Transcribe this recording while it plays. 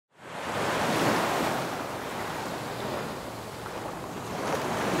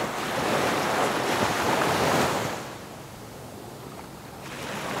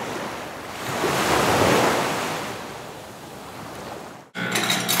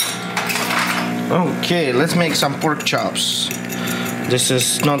Okay, let's make some pork chops. This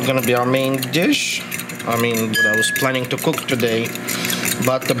is not gonna be our main dish. I mean, what I was planning to cook today,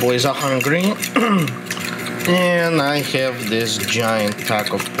 but the boys are hungry. And I have this giant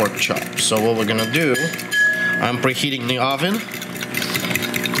pack of pork chops. So what we're gonna do, I'm preheating the oven.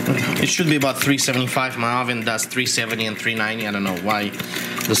 It should be about 375. My oven does 370 and 390. I don't know why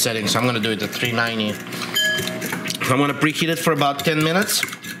the settings. So I'm gonna do it at 390. I'm gonna preheat it for about 10 minutes.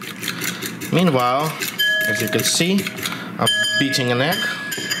 Meanwhile, as you can see, I'm beating an egg.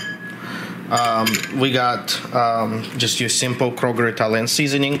 We got just your simple Kroger Italian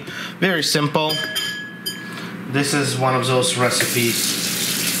seasoning. Very simple. This is one of those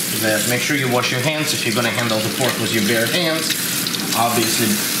recipes that make sure you wash your hands if you're gonna handle the pork with your bare hands.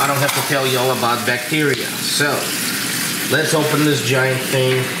 Obviously, I don't have to tell you all about bacteria. So, let's open this giant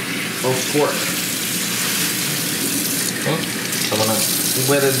thing of pork. Okay. So I'm gonna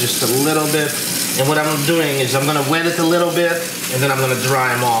wet it just a little bit, and what I'm doing is I'm gonna wet it a little bit and then I'm gonna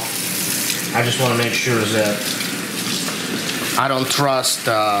dry them off. I just want to make sure that I don't trust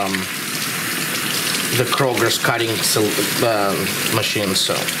the Kroger's cutting machine,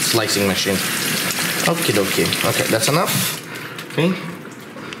 so slicing machine. Okie dokie. Okay, that's enough. Okay.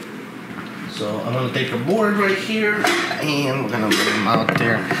 So I'm gonna take a board right here and we're gonna put them out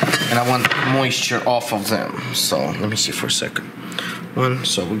there, and I want moisture off of them. So let me see for a second. One,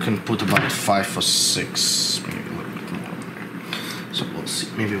 so we can put about 5 or 6, maybe a little bit more. So we'll see,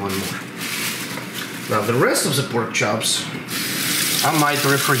 maybe one more. Now the rest of the pork chops, I might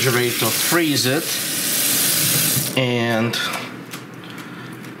refrigerate or freeze it, and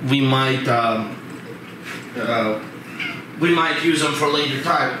we might use them for later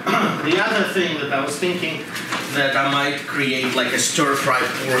time. The other thing that I was thinking that I might create like a stir-fried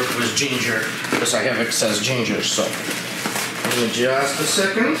pork with ginger, because I have excess ginger. So give me just a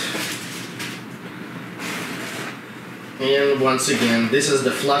second. And once again, this is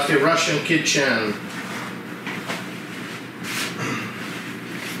the Fluffy Russian Kitchen.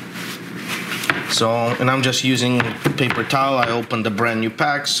 So, and I'm just using paper towel. I opened a brand new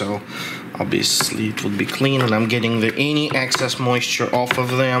pack, so obviously it would be clean, and I'm getting any excess moisture off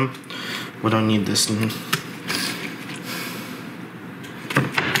of them. We don't need this.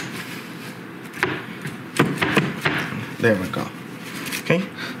 There we go. Okay,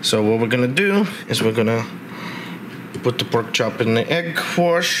 so what we're gonna do is we're gonna put the pork chop in the egg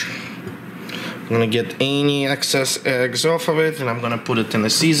wash. I'm gonna get any excess eggs off of it, and I'm gonna put it in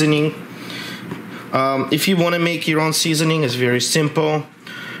the seasoning. If you want to make your own seasoning, it's very simple.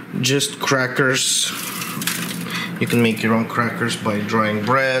 Just crackers. You can make your own crackers by drying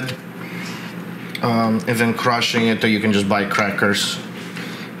bread and then crushing it, or you can just buy crackers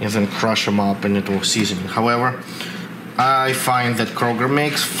and then crush them up and it will season. However, I find that Kroger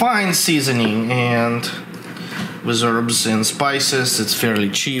makes fine seasoning, and with herbs and spices, it's fairly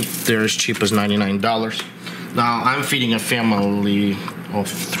cheap. They're as cheap as $99. Now, I'm feeding a family of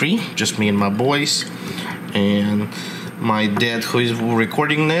 3, just me and my boys, and my dad, who is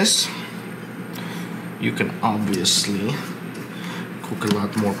recording this. You can obviously cook a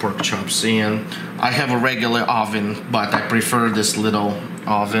lot more pork chops, and I have a regular oven, but I prefer this little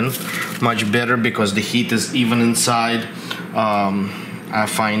oven much better because the heat is even inside. I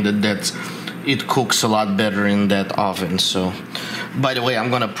find that it cooks a lot better in that oven. So, by the way, I'm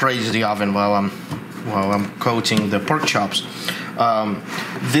gonna praise the oven while I'm coating the pork chops.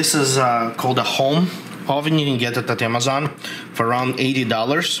 This is called a home oven. You can get it at Amazon for around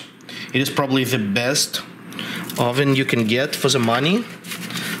 $80. It is probably the best oven you can get for the money.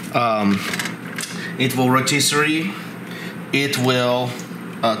 It will rotisserie, it will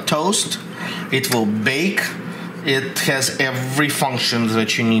toast, it will bake. It has every function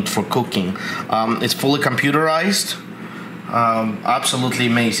that you need for cooking. It's fully computerized. Absolutely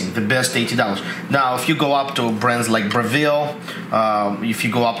amazing. The best $80. Now, if you go up to brands like Breville, if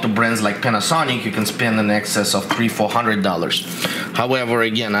you go up to brands like Panasonic, you can spend in excess of $300-400. However,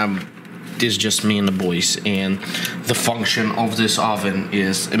 again, this is just me and the boys, and the function of this oven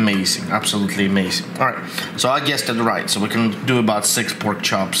is amazing. Absolutely amazing. All right, so I guessed it right. So we can do about 6 pork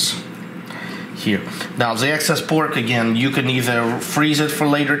chops here. Now, the excess pork, again, you can either freeze it for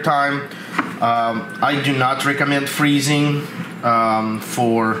later time. I do not recommend freezing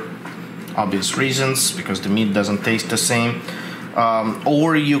for obvious reasons, because the meat doesn't taste the same.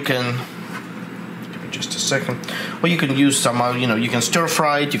 Or you can, give me just a second, or you can use some, you can stir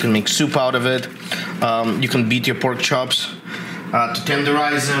fry it, you can make soup out of it. You can beat your pork chops to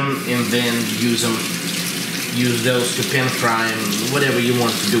tenderize them, and then use those to pan fry them, whatever you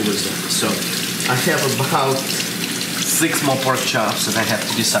want to do with them. So I have about 6 more pork chops, and I have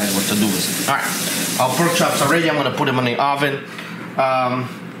to decide what to do with it. All right, our pork chops are ready. I'm gonna put them in the oven,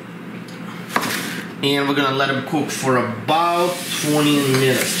 and we're gonna let them cook for about 20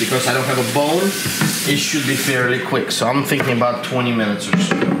 minutes because I don't have a bone. It should be fairly quick, so I'm thinking about 20 minutes or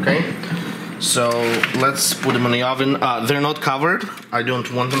so. Okay, so let's put them in the oven. They're not covered. I don't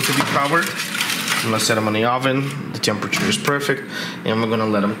want them to be covered. I'm gonna set them in the oven. The temperature is perfect, and we're gonna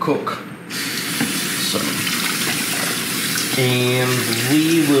let them cook. So, and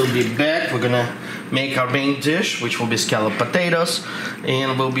we will be back. We're gonna make our main dish, which will be scalloped potatoes,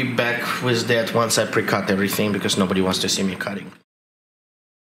 and we'll be back with that once I pre-cut everything because nobody wants to see me cutting.